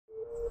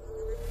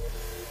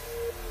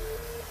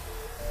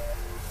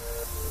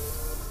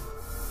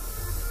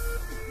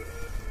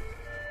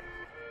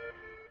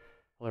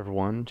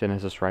Everyone,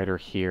 Genesis Writer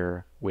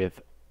here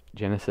with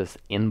Genesis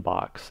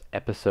Inbox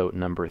episode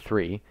number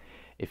 3.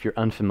 If you're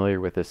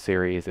unfamiliar with this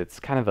series, it's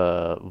kind of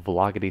a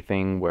vloggity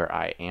thing where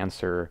I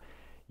answer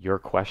your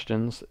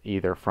questions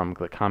either from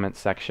the comment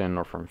section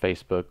or from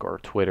Facebook or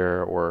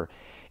Twitter, or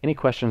any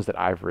questions that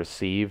I've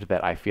received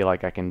that I feel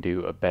like I can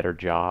do a better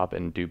job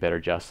and do better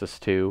justice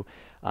to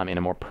in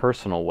a more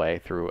personal way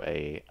through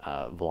a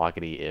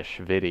vloggity-ish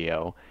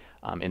video,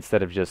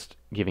 instead of just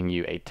giving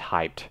you a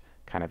typed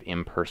kind of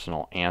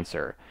impersonal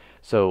answer.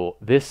 So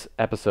this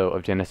episode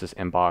of Genesis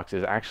Inbox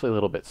is actually a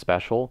little bit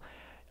special.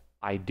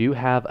 I do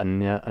have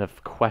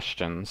enough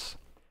questions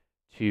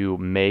to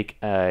make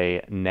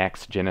a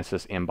next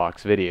Genesis Inbox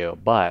video,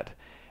 but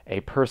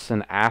a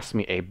person asked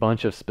me a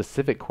bunch of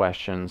specific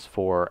questions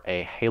for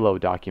a Halo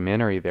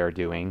documentary they're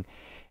doing,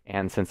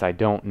 and since I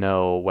don't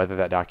know whether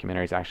that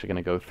documentary is actually going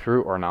to go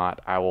through or not,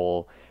 I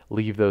will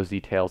leave those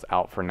details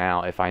out for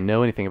now. If I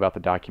know anything about the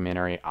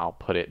documentary, I'll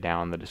put it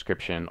down in the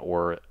description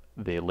or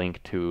the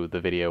link to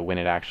the video when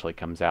it actually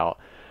comes out.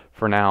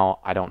 For now,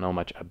 I don't know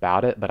much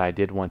about it, but I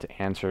did want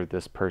to answer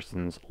this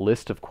person's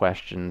list of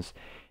questions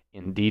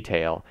in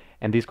detail.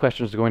 And these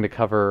questions are going to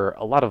cover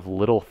a lot of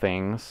little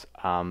things.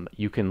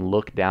 You can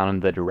look down in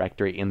the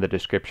directory in the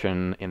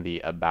description in the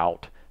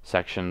About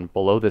section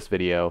below this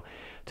video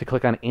to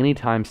click on any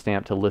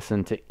timestamp to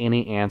listen to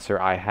any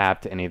answer I have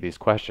to any of these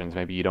questions.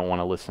 Maybe you don't want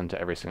to listen to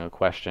every single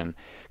question.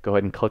 Go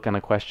ahead and click on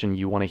a question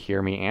you want to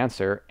hear me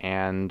answer,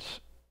 and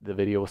the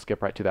video will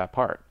skip right to that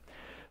part.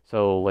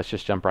 So let's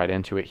just jump right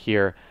into it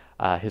here.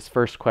 His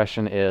first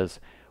question is,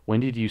 when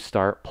did you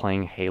start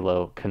playing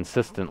Halo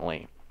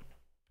consistently?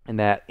 And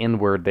that N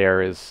word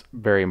there is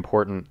very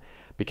important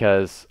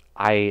because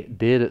I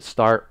did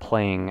start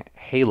playing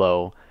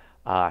Halo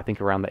I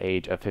think around the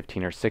age of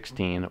 15 or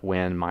 16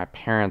 when my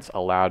parents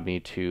allowed me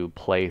to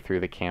play through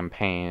the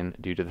campaign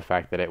due to the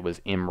fact that it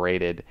was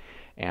M-rated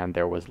and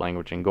there was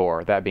language and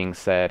gore. That being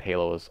said,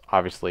 Halo is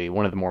obviously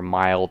one of the more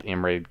mild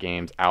M-rated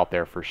games out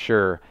there for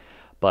sure,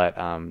 but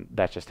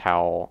that's just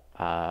how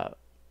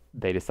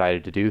they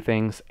decided to do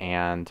things,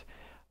 and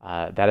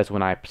that is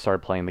when I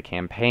started playing the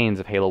campaigns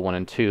of Halo 1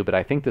 and 2, but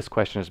I think this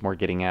question is more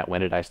getting at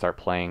when did I start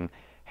playing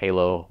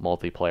Halo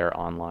multiplayer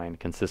online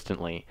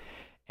consistently.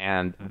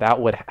 And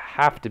that would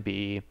have to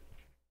be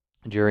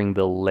during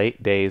the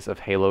late days of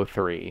Halo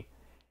 3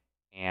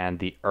 and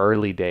the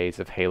early days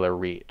of Halo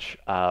Reach.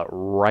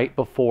 Right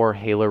before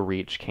Halo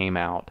Reach came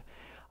out,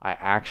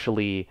 I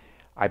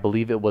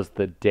believe it was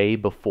the day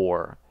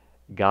before,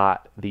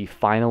 got the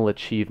final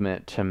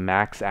achievement to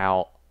max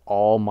out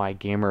all my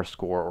gamer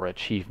score or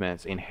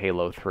achievements in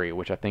Halo 3,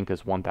 which I think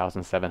is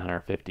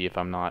 1,750 if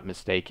I'm not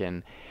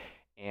mistaken.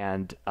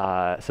 And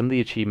some of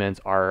the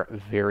achievements are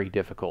very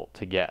difficult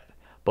to get.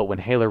 But when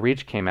Halo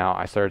Reach came out,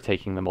 I started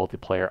taking the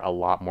multiplayer a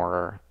lot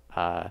more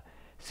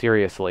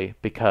seriously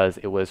because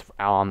it was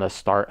on the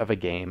start of a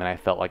game and I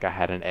felt like I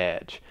had an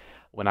edge.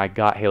 When I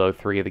got Halo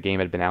 3, the game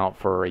had been out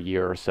for a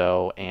year or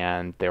so,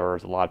 and there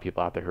was a lot of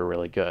people out there who were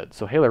really good.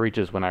 So Halo Reach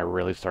is when I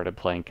really started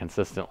playing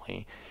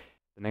consistently.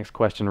 The next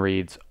question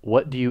reads,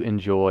 what do you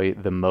enjoy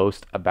the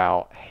most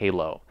about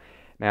Halo?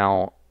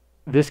 Now,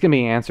 this can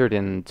be answered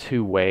in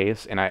two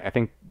ways, and I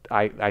think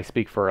I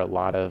speak for a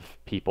lot of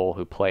people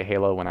who play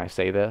Halo when I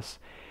say this.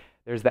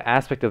 There's the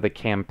aspect of the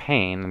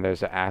campaign, and there's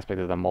the aspect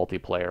of the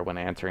multiplayer when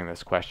answering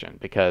this question,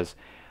 because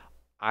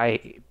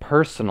I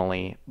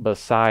personally,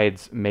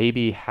 besides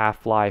maybe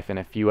Half-Life and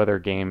a few other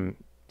game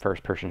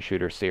first-person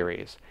shooter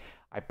series,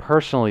 I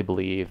personally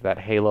believe that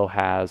Halo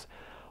has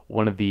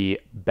one of the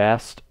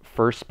best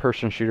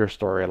first-person shooter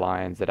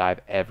storylines that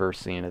I've ever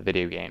seen in a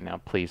video game.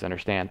 Now, please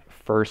understand,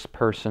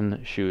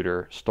 first-person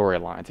shooter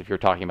storylines. If you're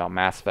talking about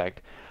Mass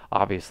Effect,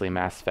 obviously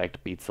Mass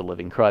Effect beats the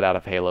living crud out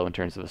of Halo in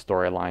terms of a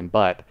storyline,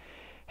 but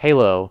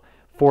Halo,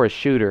 for a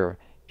shooter,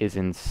 is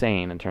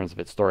insane in terms of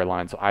its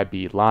storyline, so I'd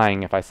be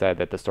lying if I said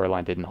that the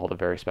storyline didn't hold a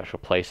very special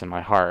place in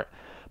my heart.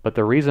 But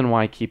the reason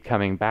why I keep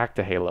coming back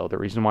to Halo, the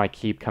reason why I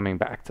keep coming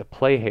back to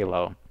play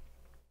Halo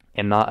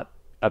and not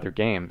other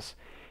games,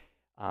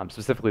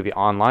 specifically the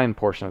online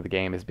portion of the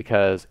game, is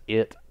because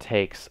it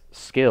takes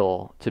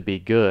skill to be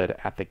good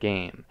at the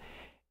game.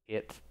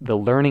 The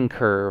learning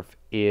curve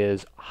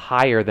is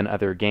higher than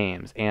other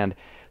games, and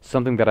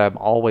something that I'm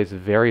always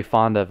very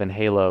fond of in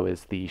Halo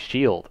is the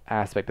shield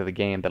aspect of the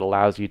game that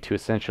allows you to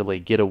essentially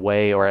get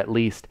away, or at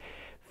least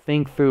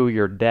think through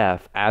your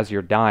death as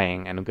you're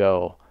dying and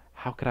go,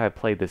 how could I have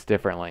played this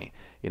differently?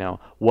 You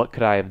know, what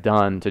could I have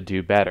done to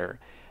do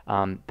better?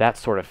 That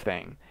sort of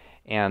thing.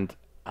 And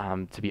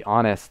to be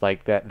honest,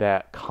 like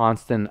that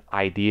constant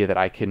idea that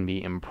I can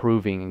be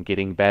improving and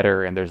getting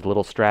better, and there's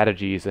little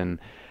strategies and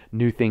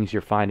new things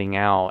you're finding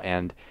out,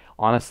 and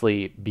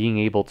honestly being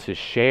able to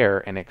share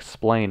and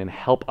explain and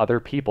help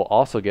other people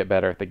also get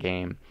better at the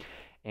game,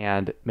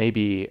 and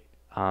maybe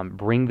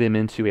bring them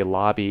into a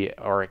lobby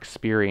or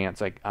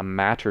experience like a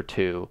match or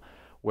two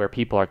where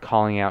people are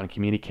calling out and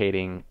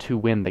communicating to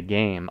win the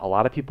game. A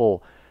lot of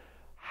people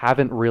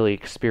haven't really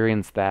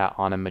experienced that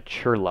on a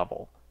mature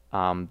level.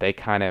 They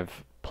kind of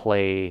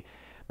play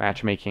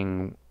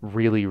matchmaking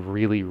really,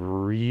 really,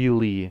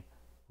 really,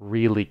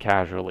 really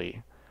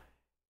casually.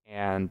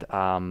 And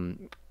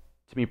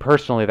to me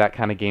personally, that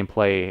kind of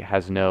gameplay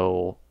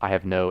I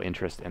have no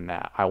interest in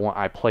that.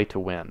 I play to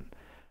win.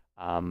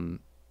 Um,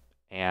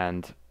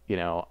 and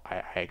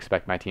I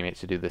expect my teammates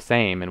to do the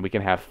same, and we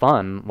can have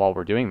fun while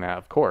we're doing that,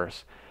 of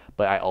course.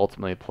 But I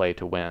ultimately play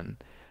to win,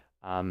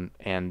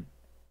 and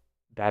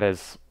that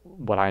is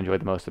what I enjoy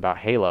the most about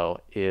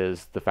Halo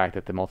is the fact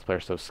that the multiplayer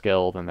is so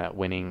skilled and that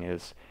winning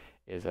is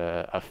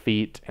a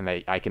feat, and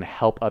that I can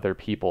help other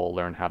people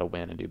learn how to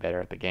win and do better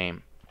at the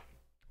game.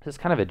 This is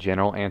kind of a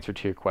general answer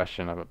to your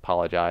question. I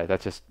apologize.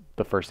 That's just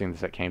the first thing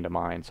that came to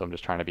mind, so I'm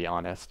just trying to be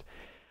honest.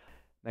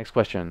 Next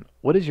question.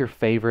 What is your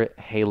favorite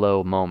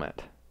Halo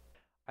moment?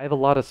 I have a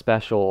lot of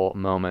special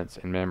moments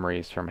and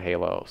memories from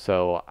Halo,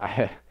 so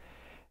I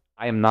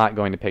am not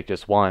going to pick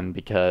just one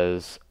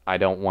because I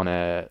don't want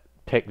to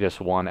pick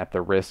just one at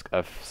the risk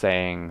of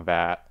saying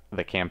that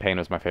the campaign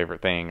was my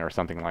favorite thing or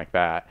something like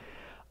that.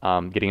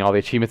 Getting all the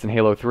achievements in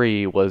Halo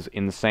 3 was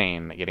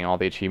insane. Getting all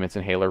the achievements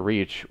in Halo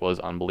Reach was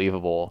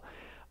unbelievable.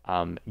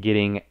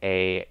 Getting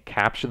a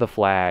capture the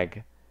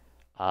flag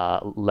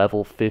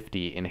level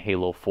 50 in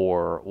Halo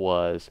 4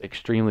 was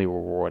extremely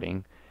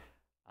rewarding.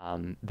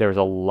 There's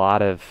a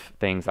lot of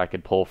things I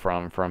could pull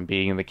from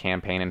being in the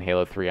campaign in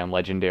Halo 3 on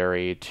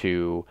Legendary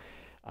to,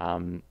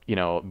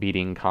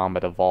 beating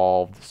Combat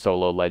Evolved,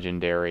 Solo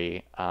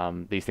Legendary.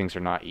 These things are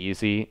not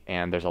easy,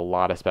 and there's a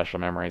lot of special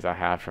memories I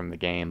have from the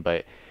game.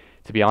 But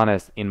to be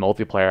honest, in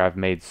multiplayer, I've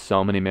made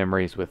so many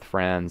memories with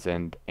friends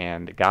and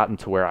gotten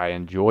to where I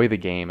enjoy the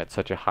game at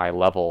such a high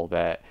level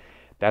that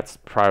that's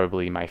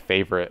probably my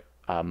favorite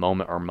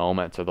moment or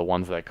moments are the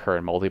ones that occur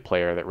in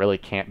multiplayer that really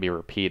can't be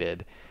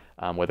repeated.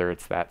 Whether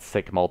it's that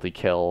sick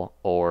multi-kill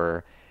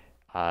or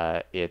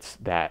it's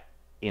that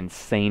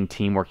insane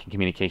teamwork and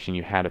communication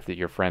you had with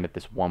your friend at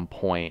this one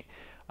point.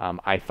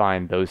 I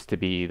find those to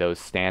be those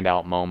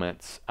standout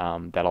moments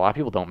that a lot of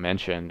people don't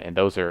mention, and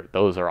those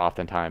are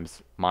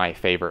oftentimes my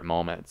favorite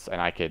moments.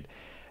 And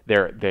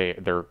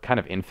they're kind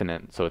of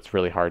infinite, so it's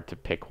really hard to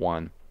pick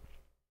one.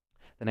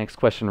 The next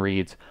question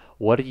reads,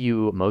 "What are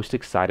you most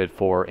excited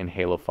for in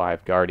Halo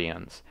 5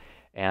 Guardians?"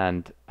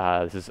 And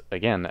this is,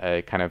 again,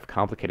 a kind of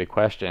complicated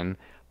question,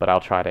 but I'll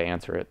try to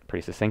answer it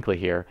pretty succinctly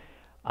here.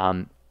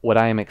 What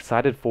I am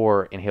excited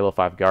for in Halo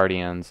 5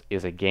 Guardians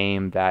is a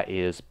game that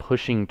is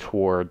pushing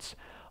towards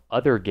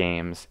other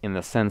games in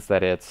the sense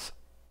that it's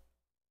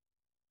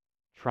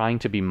trying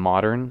to be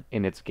modern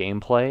in its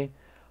gameplay,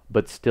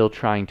 but still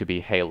trying to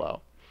be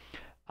Halo.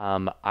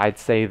 I'd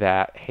say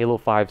that Halo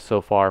 5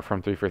 so far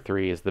from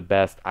 343 is the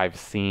best I've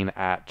seen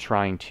at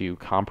trying to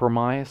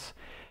compromise.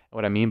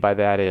 What I mean by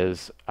that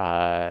is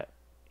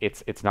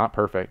it's not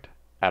perfect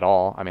at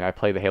all. I mean, I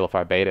played the Halo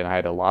 5 beta and I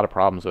had a lot of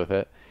problems with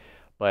it,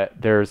 but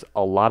there's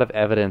a lot of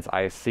evidence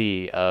I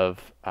see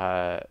of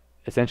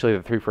essentially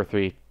the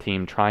 343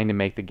 team trying to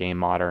make the game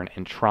modern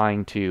and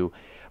trying to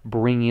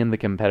bring in the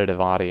competitive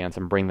audience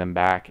and bring them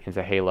back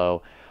into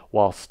Halo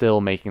while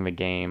still making the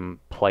game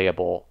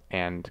playable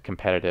and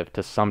competitive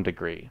to some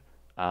degree.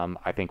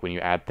 I think when you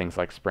add things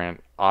like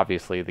sprint,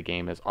 obviously the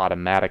game is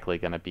automatically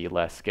going to be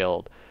less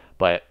skilled.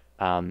 But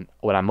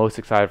what I'm most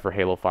excited for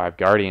Halo 5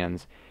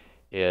 Guardians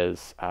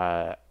is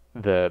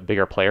the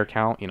bigger player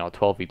count,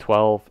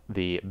 12v12,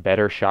 the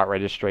better shot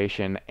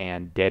registration,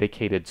 and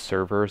dedicated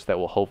servers that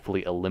will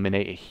hopefully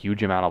eliminate a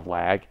huge amount of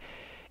lag.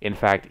 In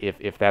fact,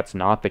 if that's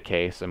not the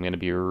case, I'm going to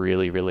be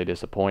really, really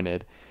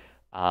disappointed.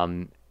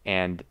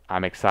 And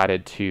I'm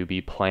excited to be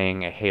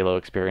playing a Halo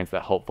experience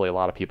that hopefully a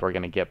lot of people are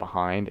going to get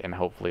behind, and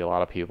hopefully a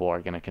lot of people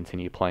are going to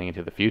continue playing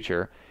into the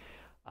future.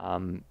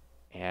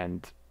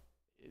 And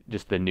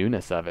just the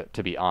newness of it,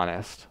 to be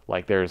honest.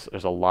 Like there's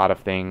a lot of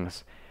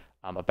things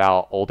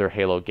about older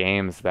Halo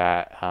games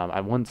that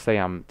I wouldn't say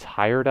I'm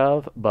tired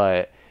of,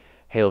 but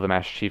Halo the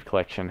Master Chief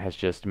Collection has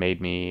just made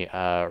me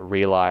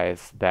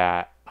realize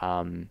that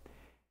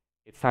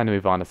it's time to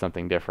move on to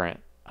something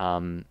different.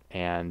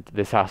 And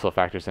this also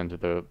factors into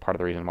the part of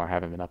the reason why I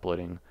haven't been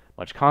uploading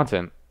much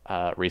content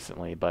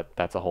recently, but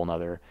that's a whole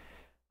nother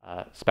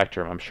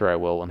spectrum. I'm sure I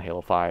will when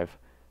Halo 5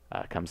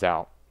 comes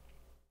out.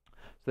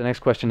 So the next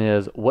question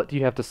is, what do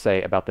you have to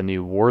say about the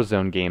new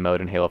Warzone game mode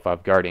in Halo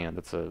 5 Guardians?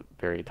 That's a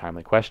very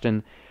timely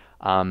question.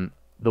 The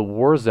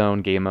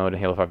Warzone game mode in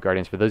Halo 5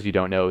 Guardians, for those of you who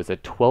don't know, is a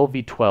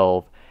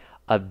 12v12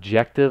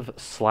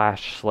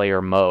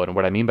 objective/slayer mode. And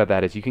what I mean by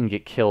that is you can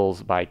get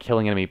kills by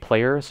killing enemy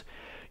players,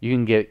 you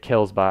can get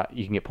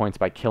points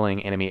by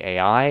killing enemy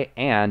AI,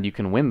 and you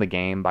can win the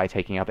game by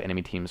taking out the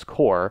enemy team's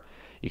core.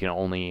 You can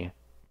only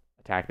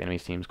attack the enemy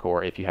team's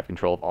core if you have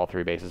control of all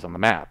three bases on the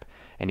map.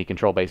 And you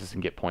control bases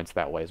and get points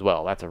that way as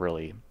well. That's a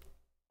really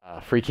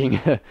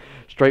freaking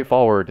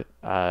straightforward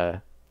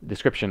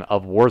description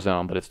of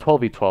Warzone, but it's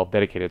 12v12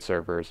 dedicated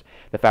servers.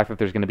 The fact that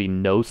there's going to be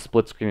no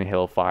split screen in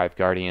Halo 5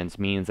 Guardians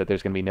means that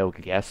there's going to be no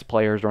guest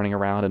players running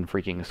around and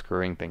freaking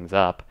screwing things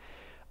up.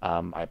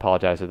 I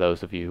apologize to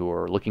those of you who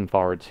are looking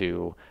forward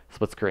to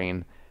split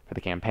screen for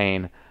the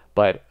campaign,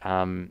 but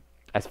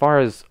as far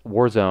as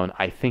Warzone,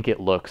 I think it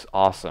looks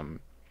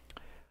awesome.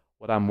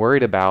 What I'm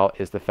worried about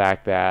is the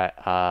fact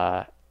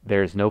that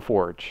there's no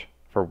Forge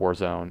for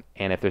Warzone,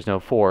 and if there's no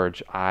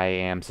Forge, I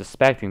am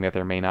suspecting that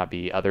there may not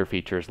be other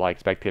features like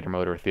spectator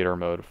mode or theater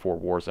mode for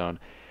Warzone,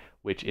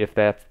 which if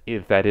that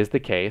is the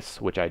case,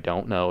 which I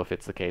don't know if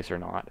it's the case or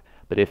not,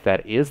 but if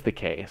that is the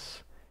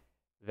case,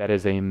 that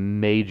is a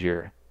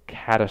major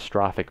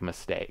catastrophic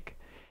mistake.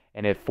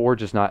 And if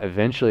Forge is not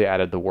eventually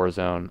added to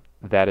Warzone,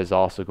 that is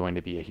also going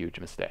to be a huge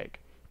mistake.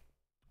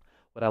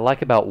 What I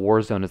like about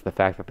Warzone is the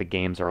fact that the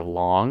games are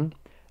long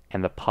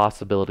and the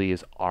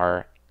possibilities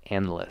are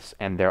endless,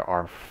 and there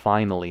are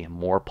finally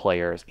more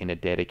players in a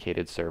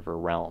dedicated server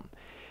realm.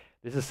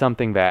 This is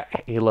something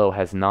that Halo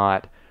has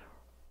not.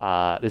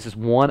 This is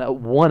one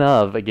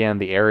of, again,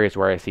 the areas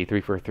where I see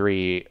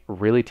 343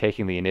 really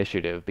taking the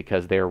initiative,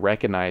 because they're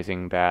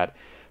recognizing that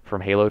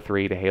from Halo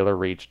 3 to Halo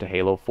Reach to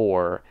Halo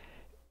 4,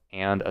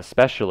 and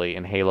especially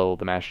in Halo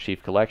the Master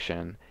Chief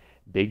Collection,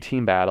 Big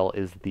Team Battle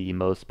is the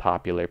most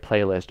popular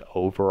playlist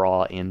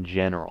overall in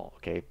general.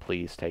 Okay,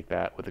 please take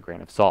that with a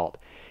grain of salt.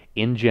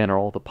 In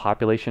general, the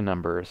population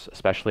numbers,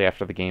 especially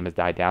after the game has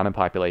died down in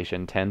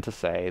population, tend to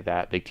say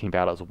that Big Team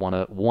Battle is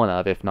one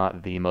of, if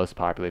not the most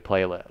popular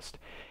playlist.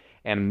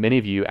 And many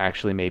of you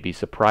actually may be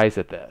surprised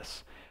at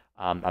this.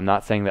 I'm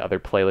not saying that other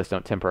playlists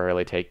don't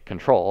temporarily take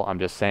control. I'm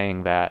just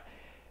saying that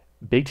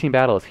Big Team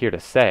Battle is here to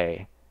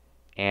stay,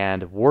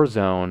 and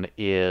Warzone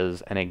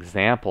is an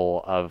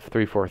example of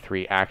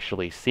 343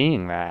 actually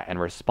seeing that and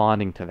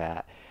responding to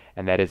that.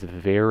 And that is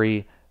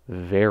very,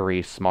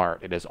 very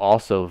smart. It is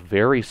also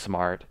very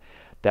smart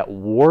that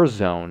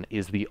Warzone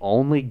is the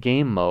only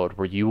game mode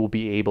where you will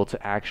be able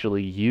to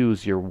actually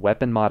use your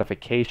weapon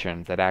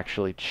modifications that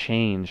actually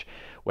change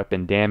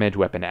weapon damage,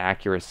 weapon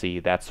accuracy,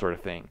 that sort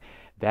of thing.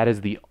 That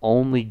is the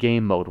only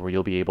game mode where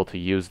you'll be able to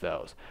use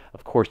those.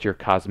 Of course, your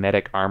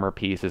cosmetic armor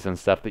pieces and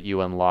stuff that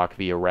you unlock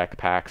via rec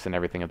packs and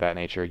everything of that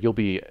nature, you'll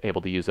be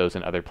able to use those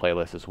in other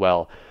playlists as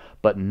well,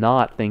 but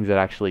not things that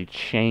actually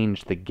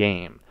change the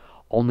game.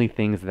 Only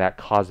things that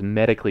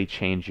cosmetically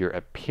change your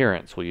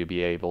appearance will you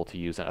be able to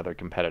use in other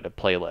competitive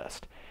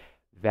playlists.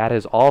 That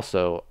is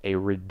also a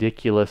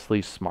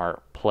ridiculously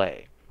smart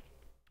play.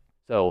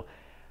 So,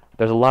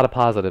 there's a lot of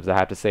positives I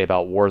have to say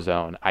about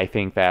Warzone. I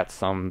think that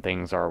some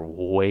things are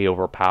way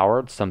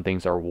overpowered, some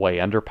things are way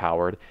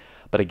underpowered.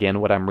 But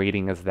again, what I'm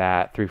reading is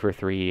that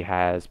 343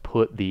 has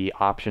put the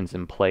options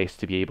in place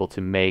to be able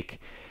to make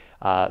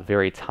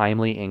very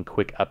timely and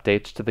quick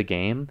updates to the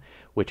game,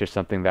 which is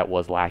something that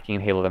was lacking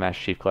in Halo the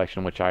Master Chief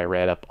Collection, which I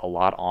read up a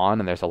lot on,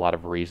 and there's a lot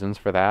of reasons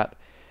for that.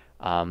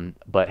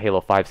 But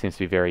Halo 5 seems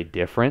to be very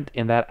different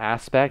in that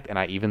aspect, and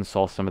I even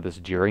saw some of this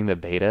during the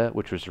beta,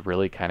 which was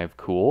really kind of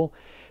cool.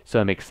 So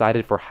I'm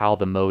excited for how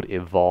the mode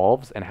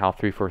evolves and how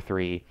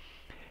 343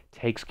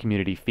 takes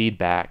community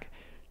feedback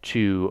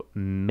to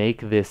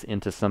make this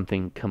into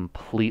something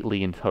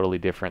completely and totally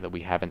different that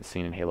we haven't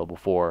seen in Halo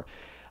before.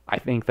 I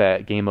think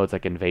that game modes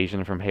like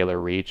Invasion from Halo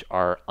Reach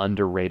are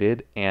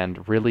underrated,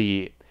 and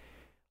really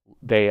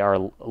they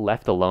are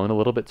left alone a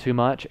little bit too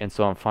much, and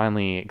so I'm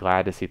finally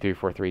glad to see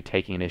 343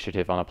 taking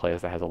initiative on a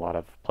place that has a lot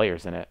of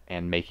players in it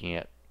and making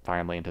it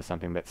finally into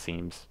something that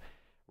seems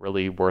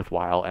really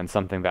worthwhile, and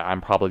something that I'm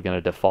probably going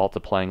to default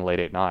to playing late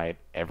at night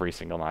every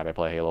single night I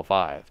play Halo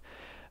 5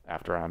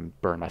 after I'm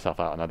burn myself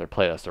out on other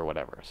playlists or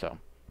whatever. So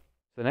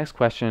the next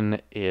question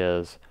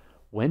is,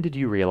 when did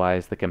you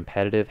realize the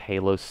competitive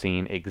Halo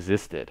scene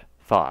existed?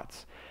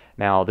 Thoughts?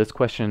 Now, this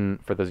question,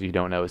 for those of you who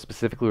don't know, is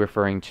specifically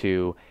referring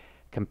to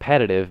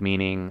competitive,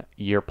 meaning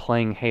you're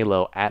playing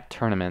Halo at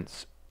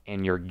tournaments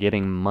and you're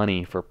getting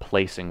money for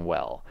placing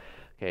well.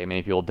 Okay,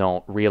 many people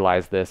don't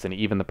realize this, and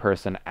even the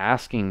person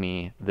asking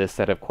me this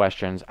set of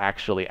questions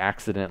actually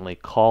accidentally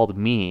called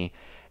me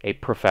a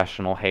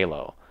professional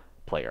Halo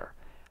player.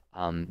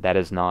 That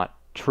is not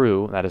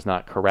true. That is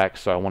not correct,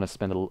 so I want to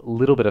spend a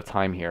little bit of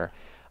time here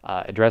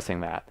addressing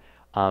that.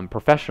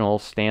 Professional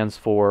stands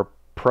for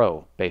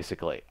pro,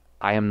 basically.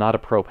 I am not a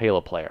pro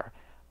Halo player.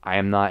 I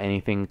am not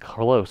anything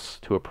close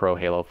to a pro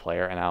Halo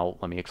player, and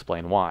let me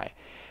explain why.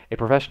 A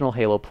professional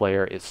Halo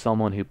player is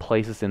someone who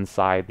places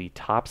inside the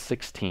top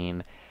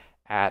 16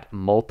 at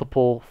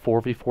multiple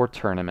 4v4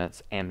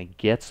 tournaments and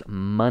gets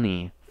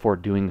money for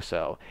doing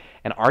so.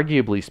 And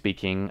arguably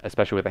speaking,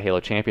 especially with the Halo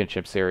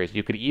Championship Series,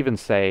 you could even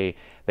say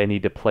they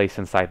need to place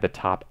inside the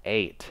top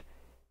 8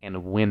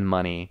 and win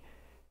money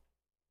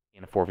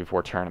in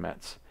 4v4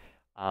 tournaments.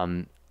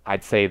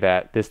 I'd say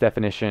that this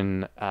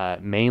definition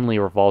mainly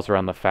revolves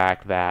around the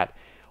fact that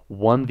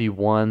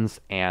 1v1s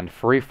and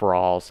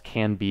free-for-alls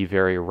can be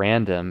very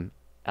random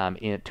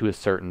to a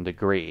certain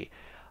degree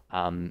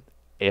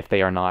if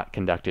they are not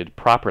conducted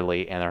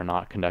properly and are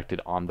not conducted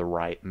on the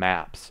right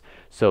maps.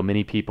 So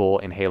many people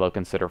in Halo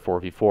consider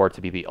 4v4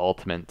 to be the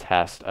ultimate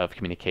test of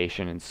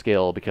communication and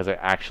skill, because it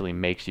actually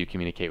makes you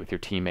communicate with your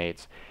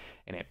teammates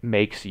and it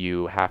makes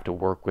you have to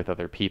work with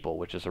other people,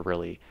 which is a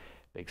really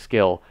big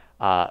skill.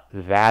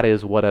 That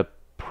is what a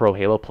pro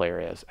Halo player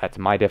is. That's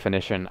my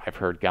definition. I've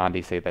heard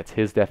Gandhi say that's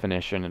his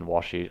definition, and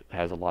Walshy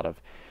has a lot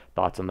of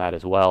thoughts on that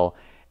as well.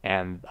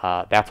 And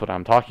that's what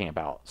I'm talking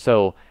about.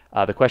 So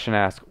the question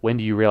asks, when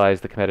do you realize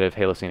the competitive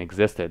Halo scene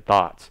existed?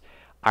 Thoughts?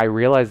 I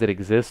realized it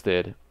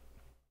existed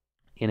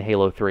in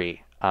Halo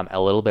 3. A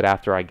little bit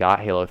after I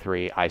got Halo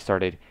 3, I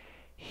started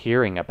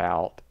hearing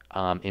about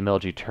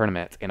MLG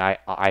tournaments, and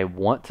I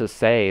want to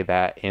say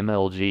that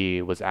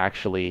MLG was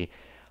actually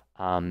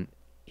um,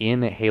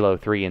 in Halo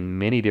 3 in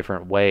many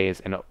different ways.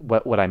 And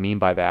what I mean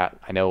by that,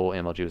 I know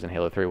MLG was in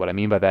Halo 3. What I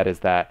mean by that is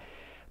that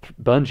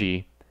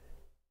Bungie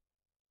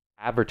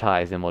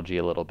advertised MLG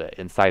a little bit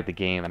inside the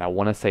game, and I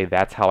want to say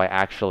that's how I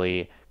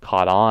actually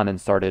caught on and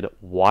started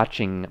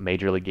watching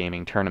Major League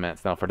Gaming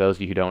tournaments. Now, for those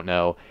of you who don't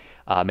know,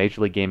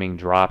 Major League Gaming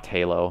dropped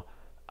Halo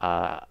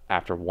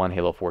after one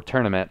Halo 4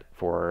 tournament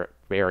for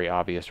very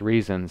obvious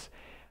reasons,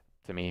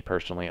 to me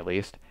personally at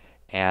least,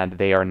 and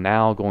they are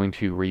now going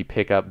to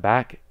pick up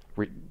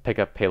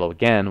Halo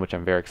again, which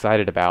I'm very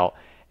excited about,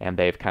 and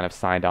they've kind of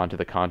signed on to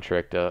the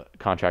contract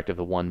of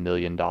the $1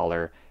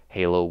 million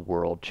Halo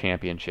World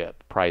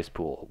Championship prize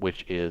pool,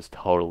 which is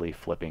totally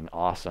flipping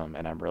awesome,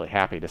 and I'm really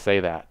happy to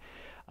say that.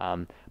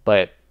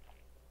 But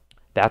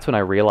that's when I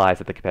realized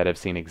that the competitive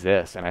scene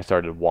exists, and I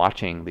started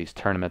watching these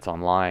tournaments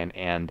online.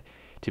 And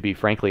to be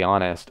frankly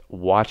honest,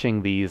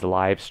 watching these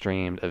live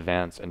streamed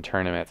events and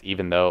tournaments,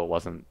 even though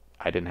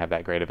I didn't have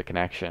that great of a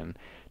connection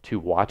to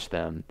watch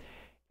them,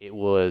 it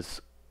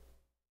was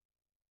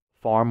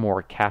far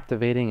more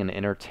captivating and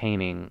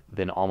entertaining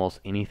than almost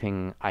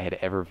anything I had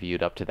ever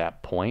viewed up to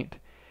that point.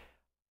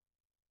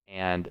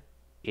 And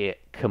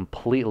it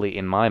completely,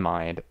 in my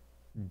mind,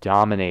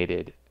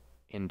 dominated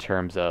in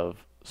terms of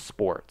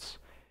sports.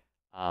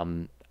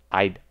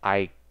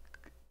 I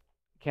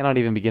cannot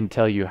even begin to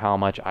tell you how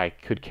much I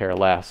could care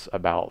less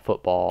about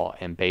football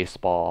and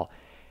baseball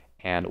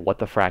and what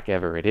the frack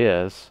ever it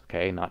is.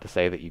 Okay, not to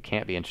say that you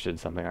can't be interested in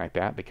something like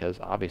that, because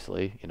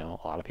obviously, a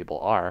lot of people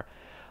are.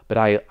 But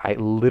I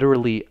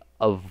literally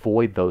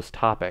avoid those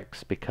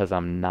topics because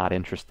I'm not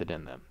interested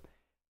in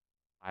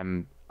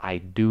them. I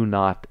do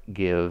not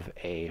give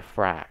a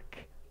frack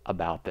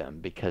about them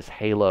because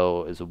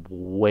Halo is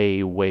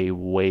way, way,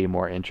 way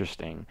more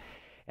interesting.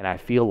 And I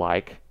feel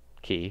like,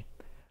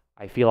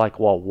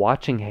 while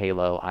watching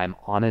Halo, I'm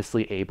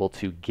honestly able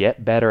to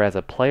get better as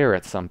a player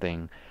at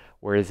something.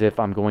 Whereas if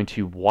I'm going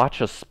to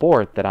watch a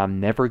sport that I'm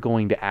never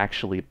going to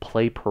actually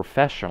play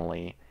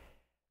professionally,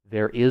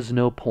 there is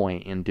no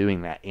point in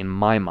doing that in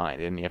my mind.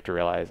 And you have to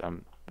realize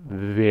I'm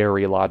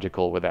very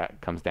logical where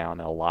that comes down,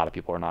 and a lot of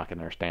people are not going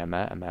to understand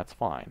that, and that's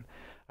fine.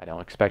 I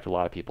don't expect a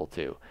lot of people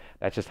to.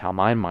 That's just how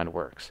my mind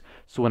works.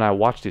 So when I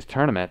watch these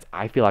tournaments,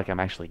 I feel like I'm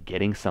actually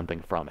getting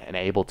something from it and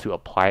able to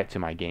apply it to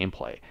my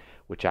gameplay,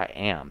 which I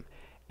am.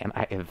 And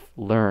I have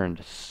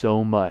learned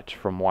so much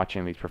from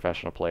watching these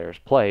professional players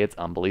play. It's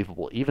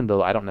unbelievable, even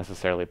though I don't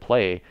necessarily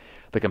play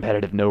the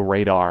competitive no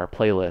radar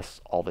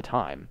playlists all the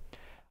time.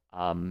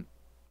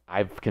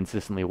 I've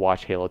consistently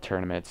watched Halo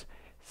tournaments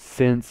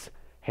since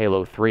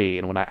Halo 3,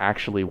 and when I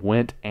actually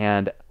went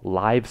and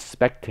live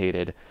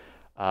spectated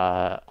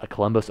a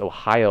Columbus,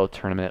 Ohio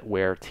tournament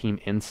where Team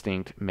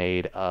Instinct,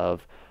 made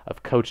of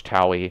Coach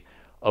Towie,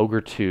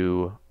 Ogre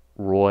 2,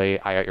 Roy,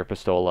 I Got Your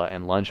Pistola,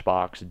 and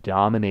Lunchbox,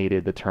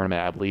 dominated the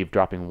tournament, I believe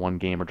dropping one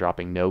game or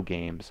dropping no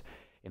games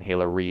in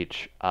Halo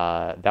Reach.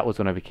 That was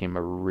when I became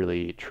a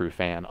really true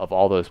fan of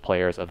all those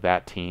players of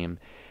that team,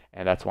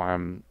 and that's why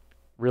I'm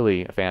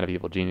really a fan of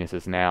Evil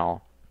Geniuses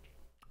now.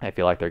 I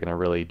feel like they're going to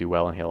really do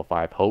well in Halo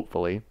 5,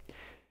 hopefully.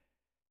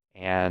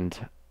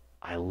 And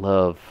I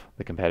love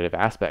the competitive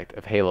aspect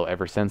of Halo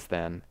ever since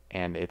then,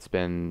 and it's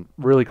been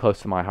really close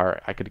to my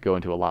heart. I could go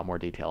into a lot more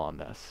detail on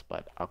this,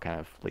 but I'll kind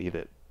of leave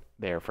it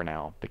there for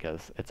now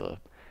because it's a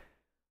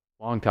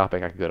long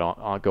topic I could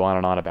go on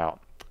and on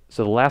about.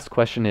 So the last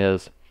question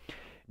is,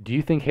 do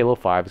you think Halo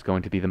 5 is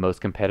going to be the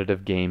most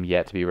competitive game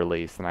yet to be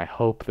released? And I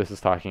hope this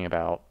is talking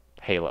about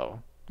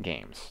Halo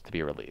games to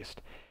be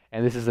released.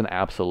 And this is an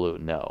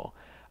absolute no.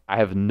 I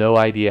have no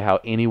idea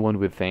how anyone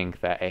would think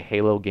that a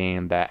Halo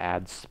game that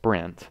adds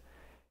sprint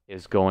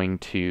is going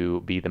to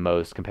be the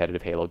most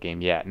competitive Halo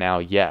game yet. Now,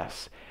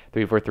 yes,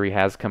 343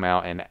 has come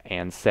out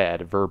and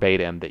said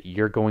verbatim that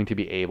you're going to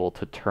be able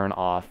to turn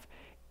off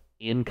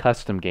in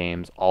custom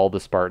games all the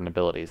Spartan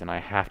abilities, and I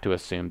have to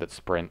assume that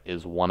sprint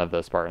is one of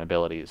those Spartan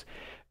abilities.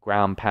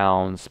 Ground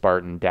pound,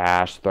 Spartan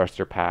dash,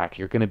 thruster pack,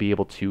 you're going to be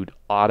able to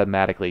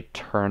automatically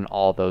turn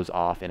all those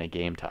off in a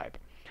game type.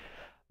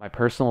 My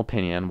personal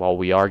opinion, while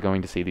we are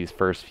going to see these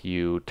first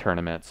few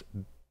tournaments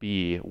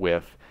be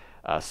with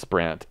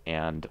sprint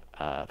and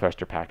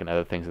thruster pack and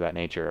other things of that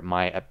nature,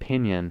 my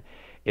opinion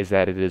is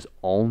that it is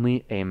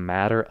only a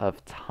matter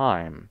of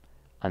time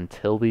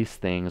until these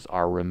things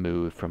are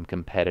removed from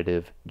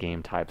competitive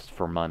game types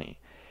for money.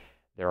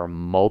 There are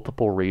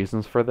multiple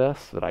reasons for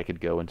this that I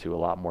could go into a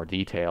lot more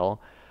detail,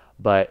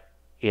 but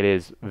it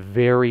is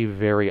very,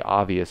 very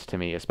obvious to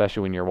me,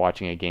 especially when you're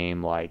watching a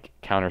game like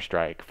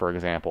Counter-Strike, for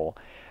example,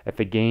 that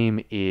the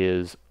game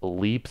is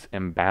leaps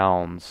and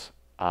bounds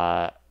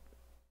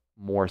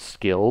more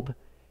skilled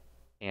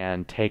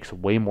and takes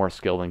way more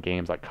skill than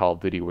games like Call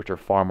of Duty, which are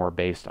far more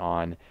based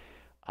on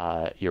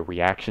your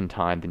reaction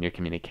time than your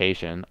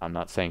communication. I'm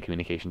not saying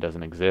communication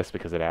doesn't exist,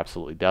 because it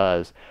absolutely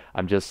does.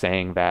 I'm just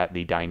saying that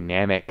the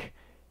dynamic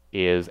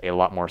is a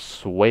lot more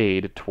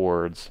swayed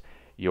towards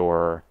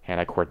your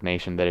hand-eye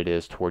coordination that it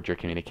is towards your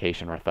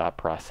communication or thought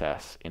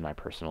process, in my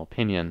personal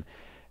opinion.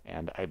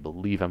 And I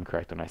believe I'm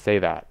correct when I say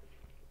that.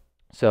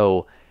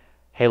 So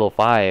Halo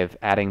 5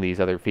 adding these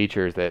other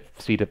features that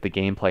speed up the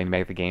gameplay and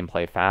make the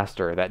gameplay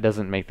faster, that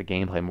doesn't make the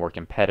gameplay more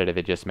competitive.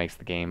 It just makes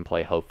the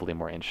gameplay hopefully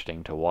more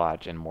interesting to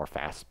watch and more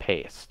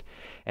fast-paced,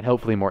 and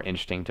hopefully more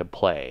interesting to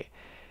play.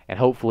 And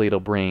hopefully it'll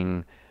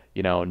bring,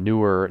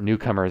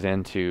 newcomers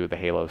into the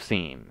Halo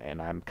scene.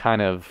 And I'm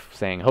kind of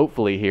saying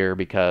hopefully here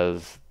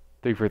because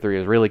 343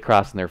 is really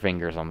crossing their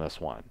fingers on this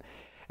one.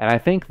 And I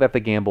think that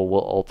the gamble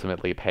will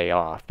ultimately pay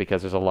off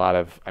because there's a lot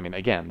of,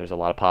 again, there's a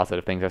lot of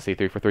positive things I see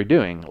 343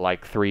 doing,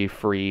 like 3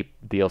 free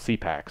DLC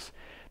packs.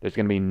 There's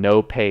going to be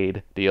no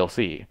paid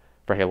DLC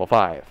for Halo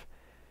 5.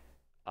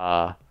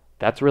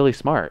 That's really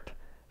smart.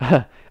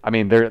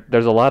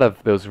 There's a lot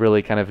of those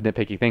really kind of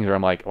nitpicky things where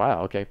I'm like,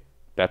 wow, okay,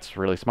 that's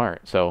really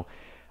smart. So,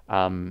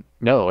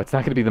 no, it's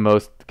not going to be the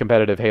most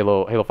competitive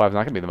Halo 5 is not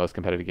going to be the most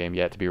competitive game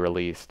yet to be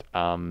released.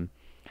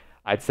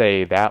 I'd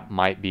say that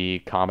might be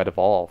Combat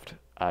Evolved.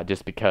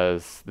 Just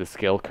because the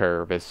skill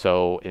curve is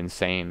so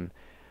insane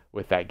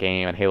with that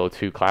game, and Halo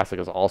 2 Classic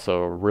is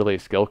also really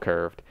skill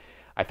curved.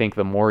 I think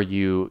the more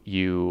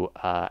you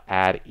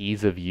add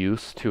ease of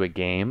use to a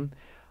game,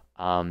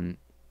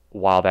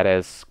 while that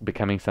is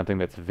becoming something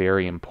that's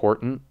very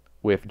important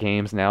with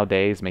games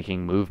nowadays,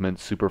 making movement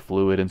super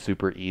fluid and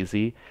super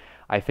easy,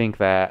 I think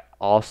that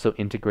also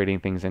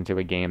integrating things into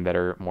a game that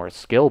are more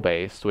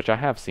skill-based, which I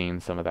have seen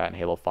some of that in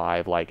Halo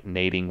 5, like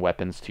nading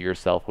weapons to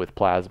yourself with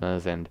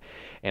plasmas and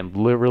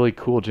really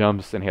cool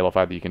jumps in Halo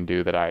 5 that you can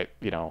do that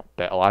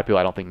that a lot of people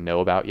I don't think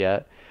know about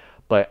yet.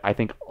 But I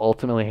think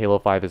ultimately Halo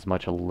 5 is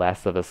much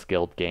less of a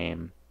skilled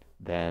game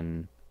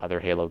than other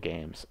Halo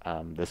games.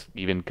 This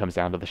even comes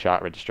down to the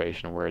shot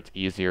registration, where it's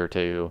easier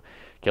to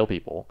kill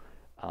people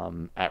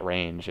at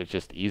range. It's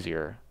just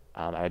easier.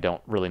 I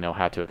don't really know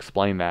how to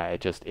explain that.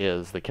 It just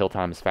is. The kill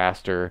time is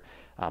faster.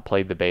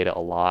 Played the beta a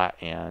lot,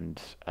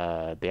 and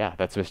yeah,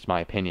 that's just my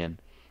opinion.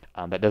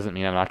 That doesn't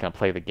mean I'm not going to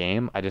play the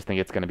game. I just think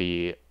it's going to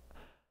be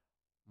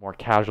more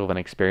casual of an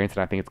experience,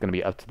 and I think it's going to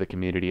be up to the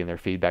community and their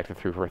feedback to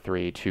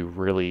 343 to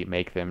really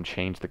make them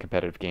change the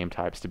competitive game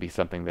types to be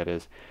something that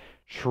is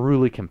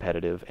truly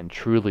competitive and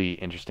truly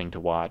interesting to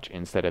watch,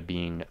 instead of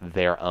being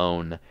their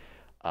own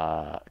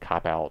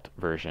cop-out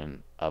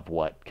version of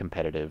what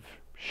competitive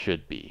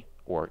should be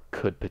or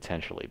could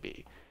potentially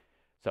be.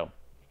 So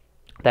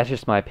that's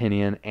just my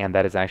opinion, and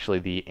that is actually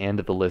the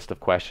end of the list of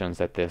questions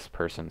that this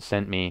person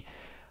sent me.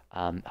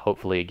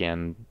 Hopefully,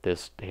 again,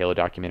 this Halo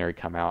documentary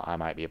come out, I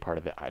might be a part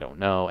of it, I don't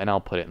know, and I'll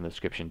put it in the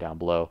description down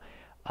below.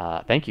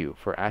 Thank you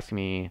for asking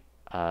me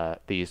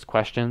these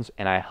questions,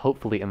 and I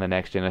hopefully in the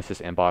next Genesis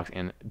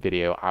inbox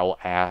video,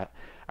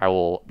 I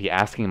will be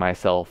asking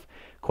myself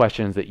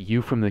questions that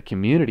you from the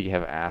community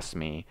have asked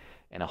me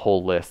in a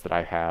whole list that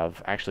I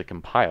have actually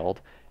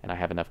compiled, and I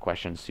have enough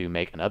questions to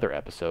make another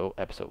episode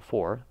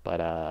 4, but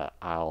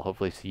I'll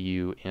hopefully see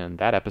you in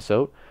that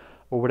episode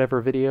or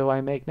whatever video I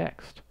make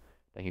next.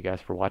 Thank you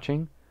guys for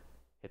watching.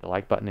 Hit the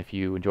like button if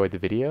you enjoyed the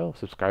video,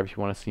 subscribe if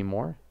you want to see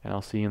more, and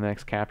I'll see you in the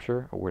next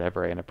capture or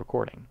whatever I end up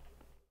recording.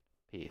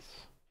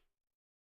 Peace.